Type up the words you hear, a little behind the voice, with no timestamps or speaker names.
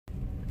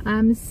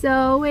I'm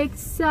so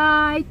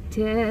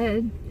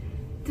excited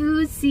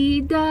to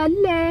see the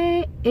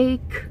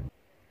lake.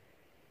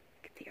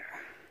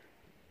 There.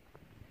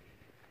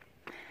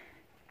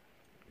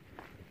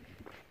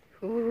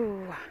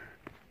 Ooh.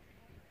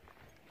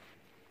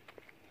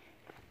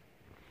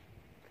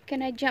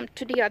 Can I jump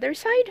to the other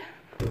side?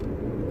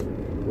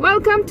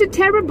 Welcome to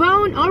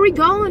Terrebonne,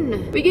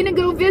 Oregon. We're gonna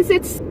go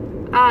visit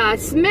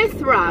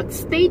Smith Rock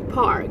State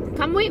Park.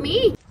 Come with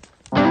me.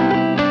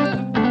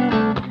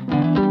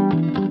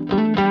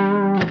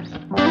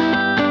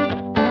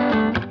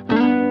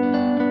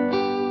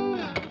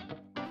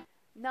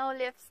 No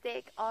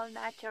lipstick, all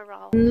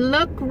natural.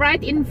 Look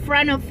right in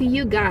front of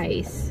you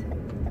guys.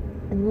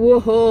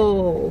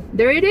 Whoa,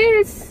 there it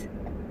is.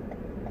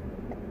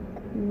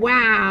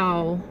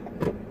 Wow,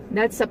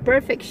 that's a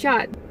perfect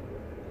shot.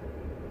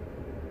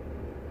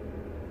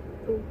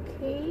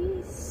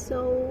 Okay,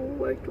 so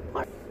where to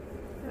park?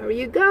 There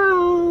you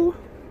go.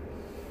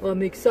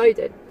 I'm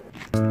excited.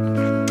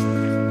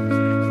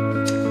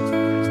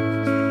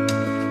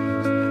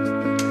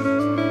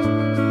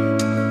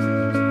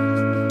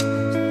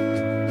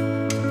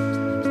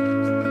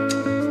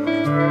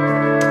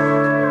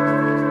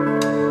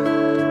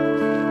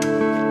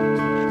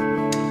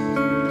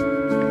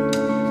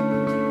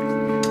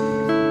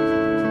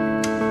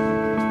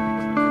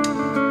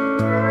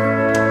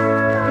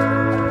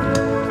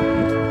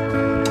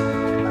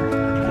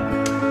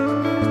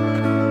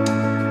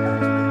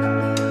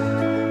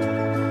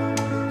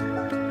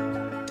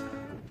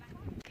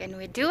 Can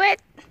we do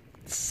it?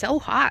 It's so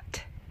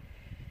hot.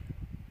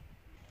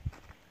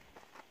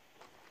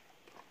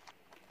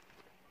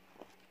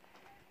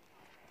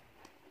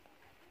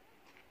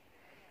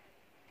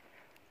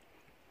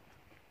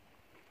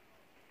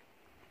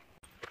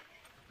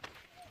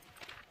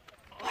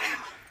 Wow.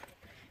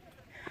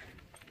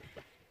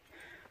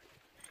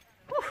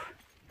 Whew.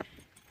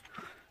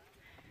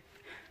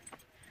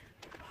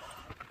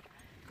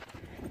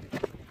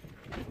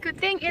 Good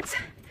thing it's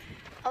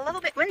a little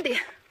bit windy.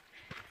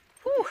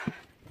 Whew.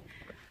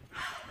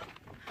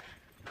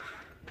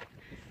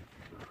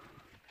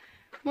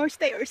 More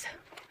stairs.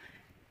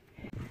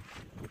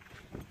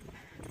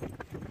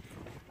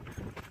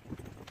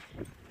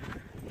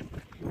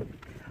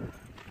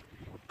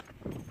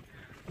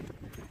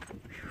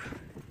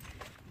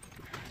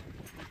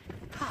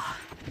 Oh.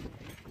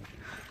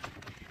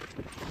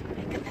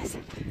 My goodness.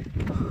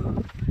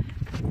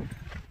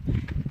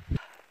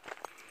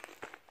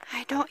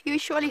 I don't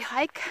usually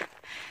hike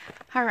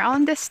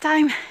around this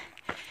time.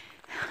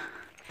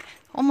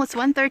 Almost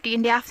 1:30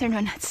 in the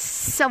afternoon. It's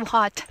so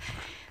hot.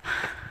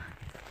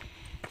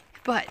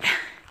 But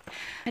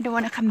I don't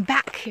want to come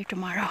back here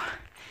tomorrow.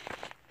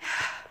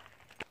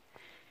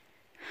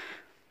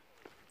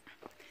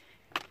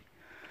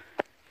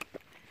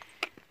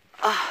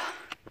 Oh.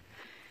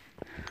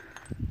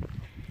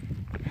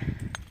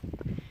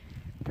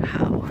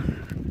 Wow.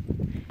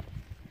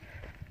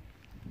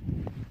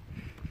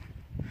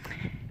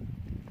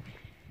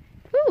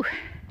 Woo.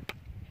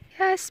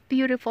 Yes,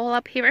 beautiful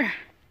up here.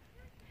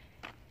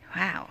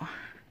 Wow.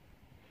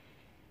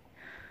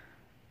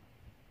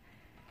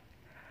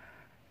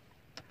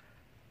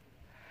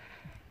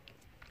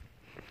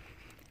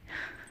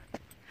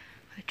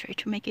 I'll try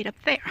to make it up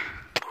there.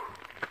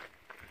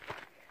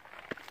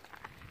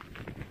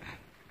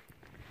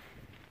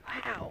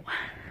 Wow.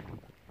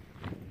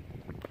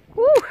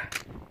 Woo!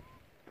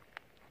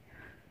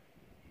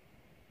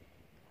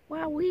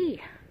 Wowee.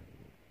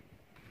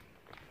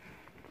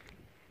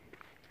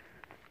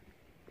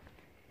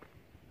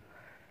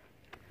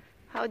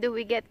 How do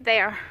we get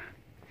there?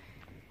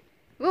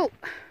 Whoa!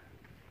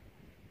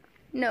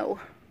 No.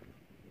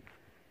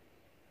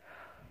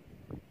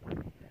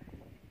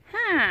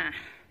 Huh.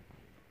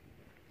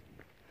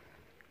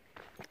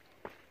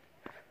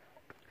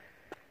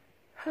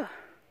 Huh.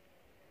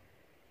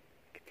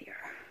 Get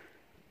there.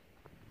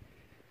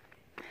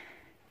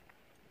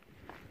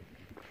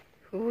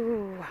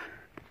 Ooh.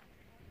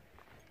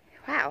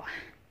 Wow.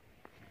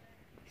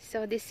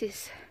 So this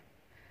is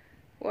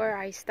where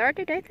I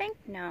started, I think?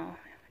 No,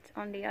 it's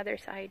on the other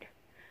side.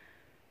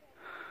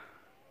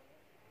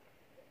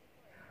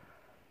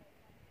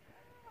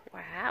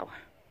 Wow.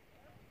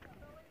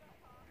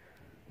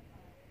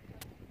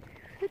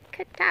 Look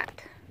at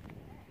that.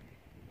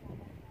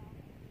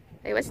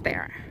 It was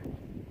there.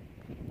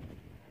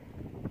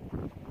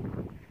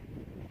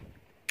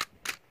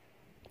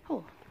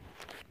 Oh.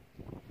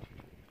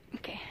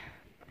 Okay.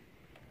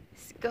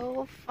 Let's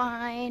go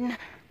find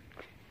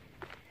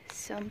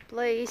some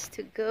place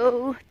to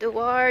go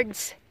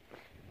towards.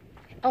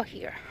 Oh,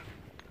 here.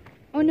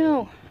 Oh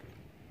no.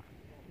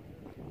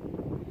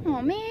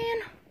 Oh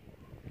man.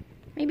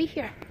 Maybe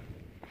here.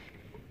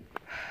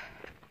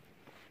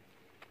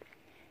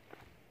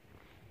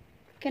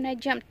 Can I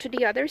jump to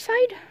the other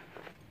side?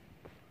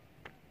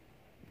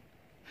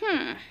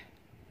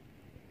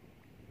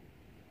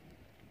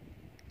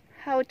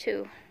 How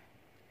to?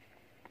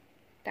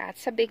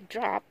 That's a big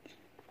drop.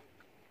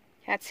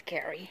 That's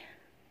scary.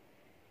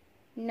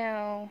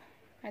 No,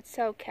 that's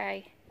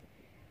okay.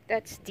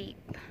 That's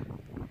deep.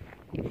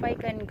 If I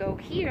can go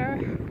here.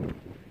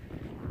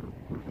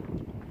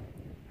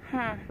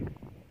 Huh.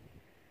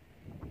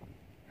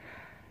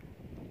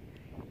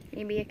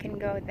 Maybe I can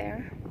go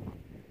there.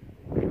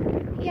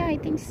 Yeah, I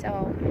think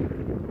so.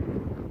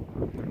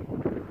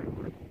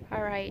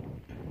 Alright.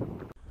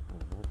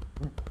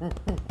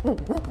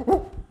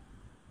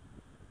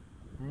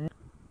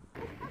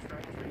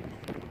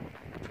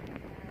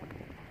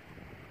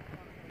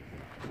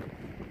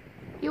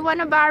 You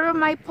wanna borrow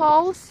my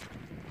poles?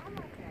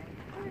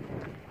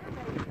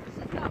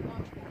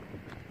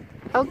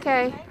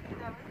 Okay.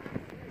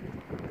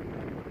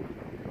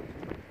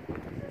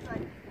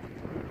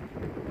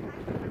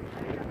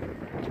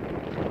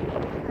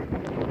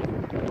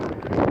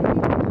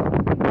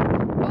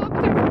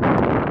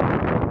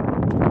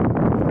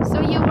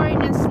 So you were in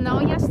the snow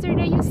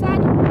yesterday, you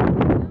said?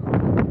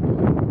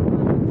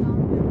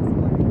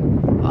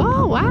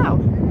 Oh, wow.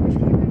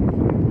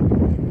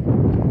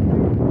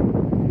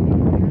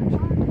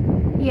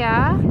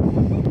 Yeah.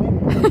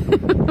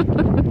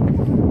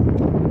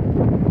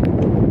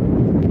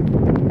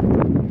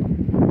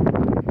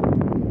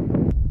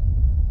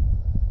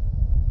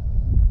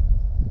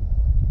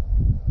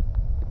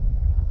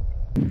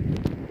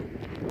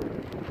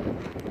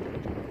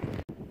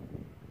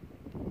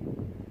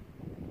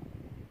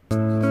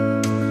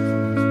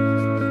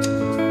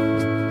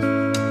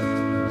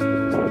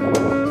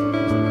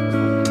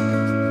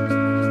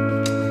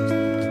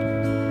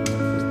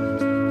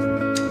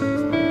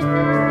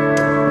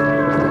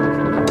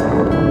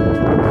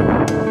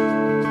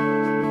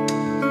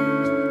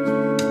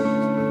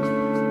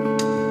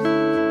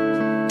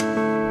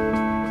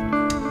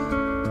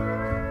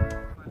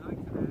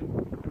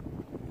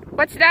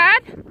 What's that?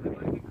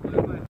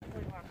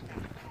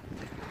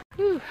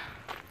 Whew.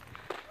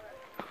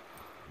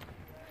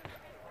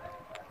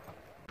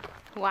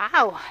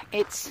 Wow,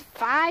 it's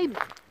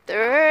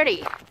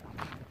 5:30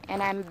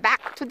 and I'm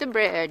back to the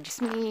bridge.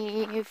 It's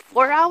me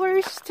 4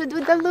 hours to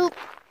do the loop.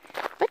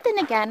 But then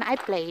again, I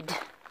played.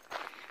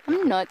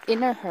 I'm not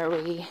in a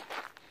hurry.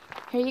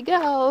 Here you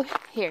go.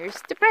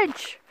 Here's the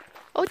bridge.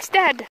 Oh, it's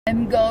dead.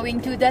 I'm going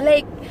to the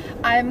lake.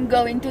 I'm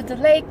going to the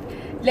lake.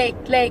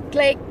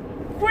 Lake.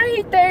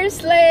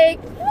 Craters Lake.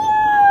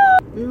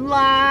 Woo!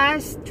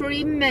 Last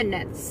 3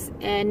 minutes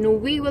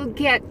and we will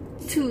get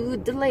to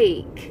the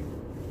lake.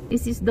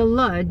 This is the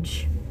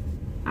lodge.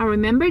 I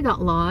remember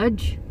that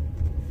lodge.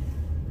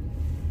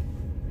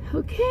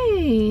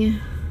 Okay.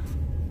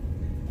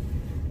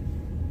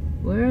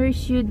 Where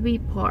should we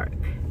park?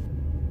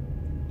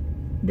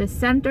 The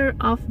center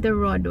of the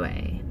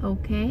roadway.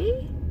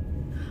 Okay.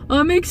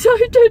 I'm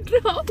excited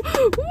now.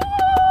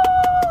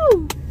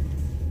 Woo!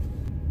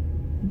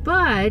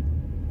 But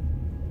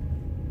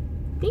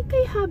I think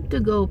I have to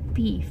go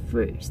pee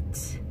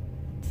first.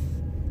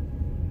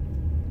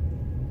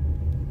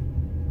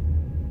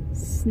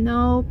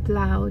 Snow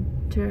plowed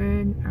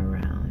turn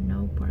around,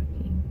 no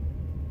parking.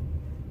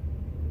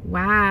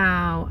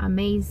 Wow,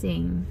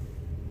 amazing.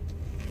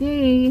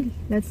 Okay,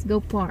 let's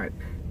go park.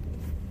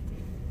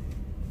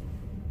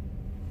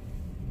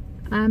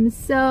 I'm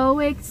so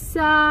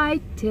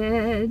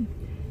excited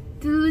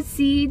to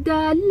see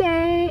the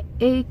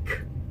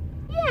lake.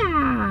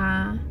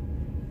 Yeah.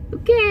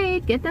 Okay,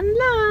 get in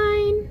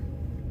line.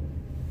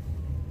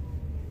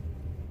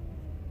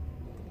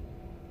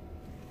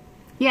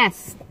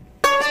 Yes.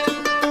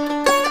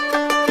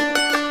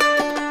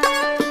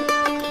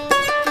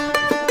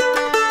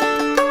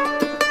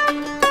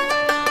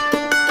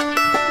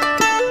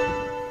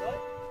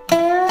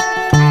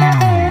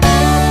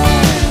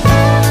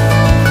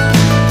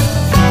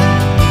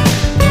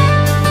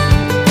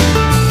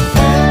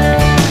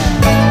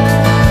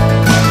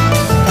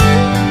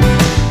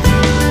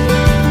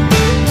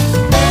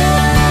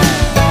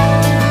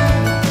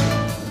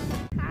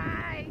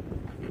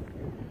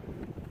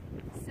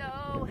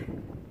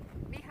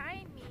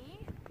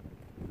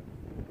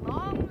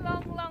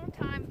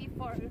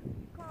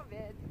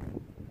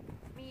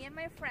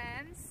 My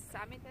friends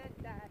summited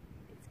that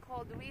it's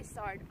called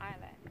Wizard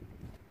Island.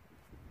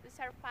 These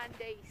are fun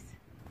days.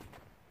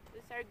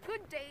 These are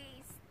good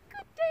days.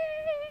 Good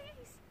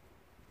days.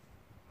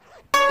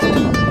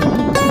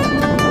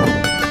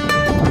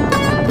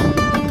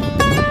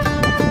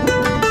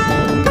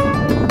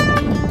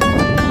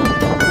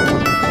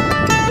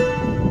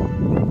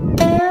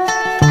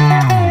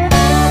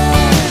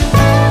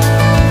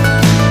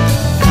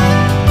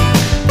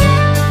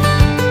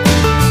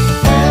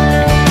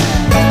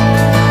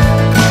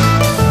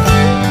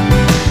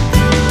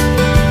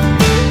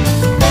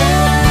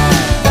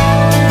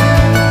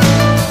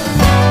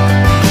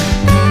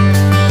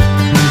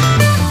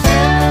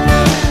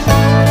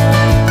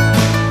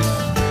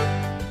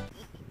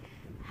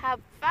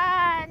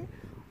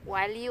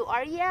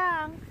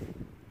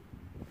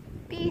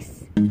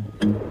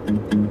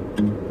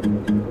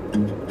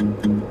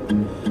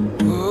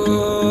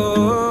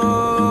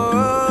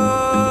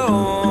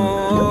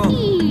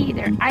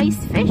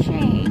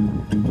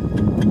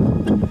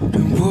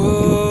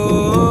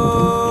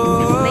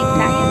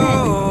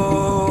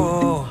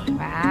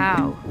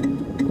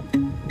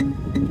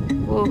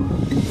 Whoa.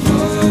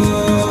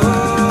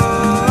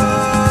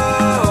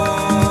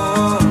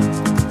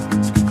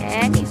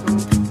 Anywho.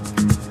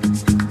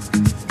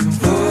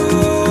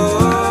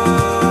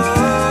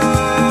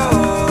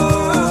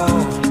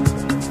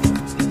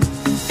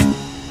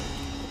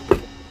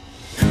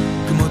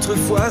 Comme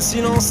autrefois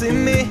si l'on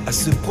s'aimait à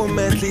se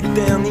promettre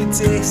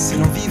l'éternité, si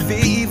l'on vivait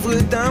ivre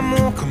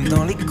d'amour comme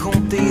dans les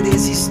contes et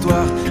des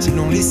histoires, si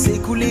l'on laissait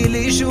couler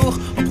les jours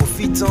en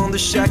profitant de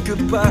chaque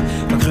pas,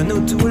 malgré nos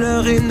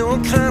douleurs et nos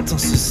craintes, en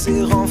se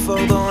serrant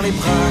fort dans les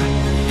bras.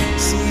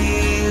 Si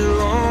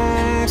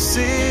l'on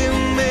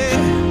s'aimait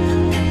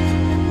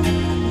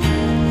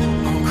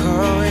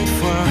encore une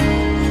fois,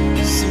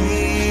 si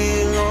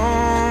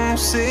l'on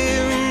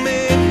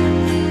s'aimait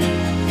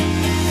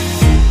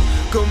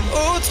comme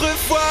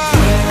autrefois.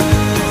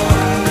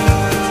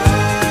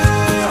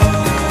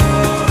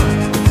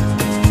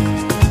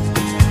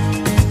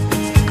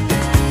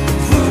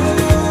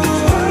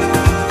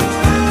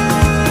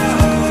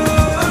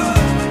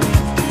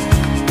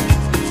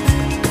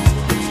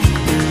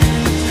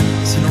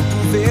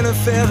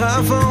 Faire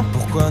avant,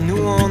 pourquoi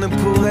nous on ne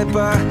pourrait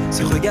pas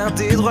se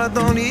regarder droit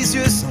dans les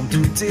yeux sans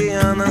douter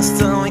un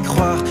instant et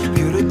croire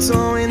que le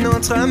temps est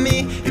notre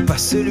ami et pas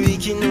celui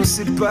qui nous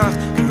sépare,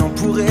 que l'on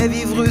pourrait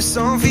vivre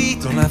sans vie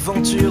dans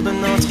l'aventure de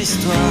notre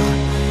histoire.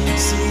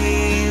 Si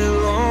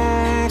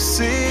l'on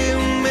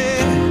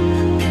s'aimait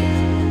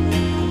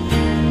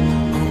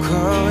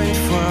encore une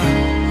fois,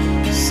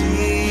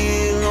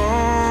 si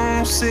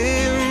l'on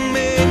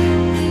s'aimait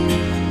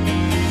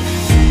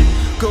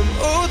comme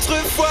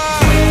autrefois.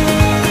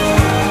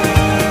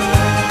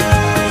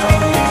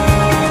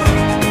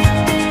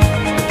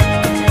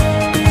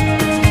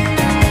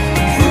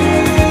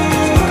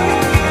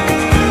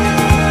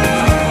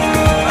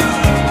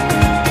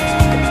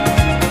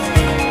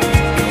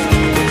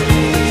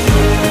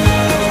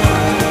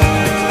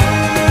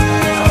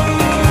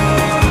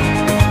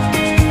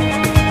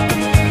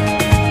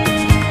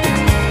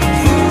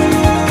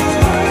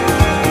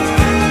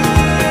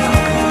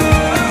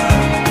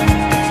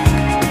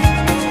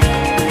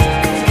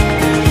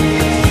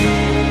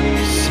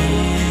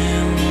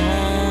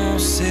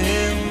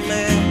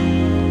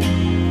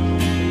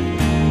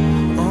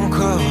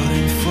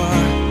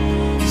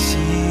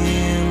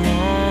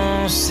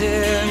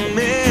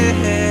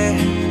 S'aimer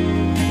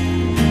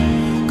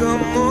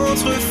comme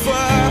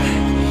autrefois.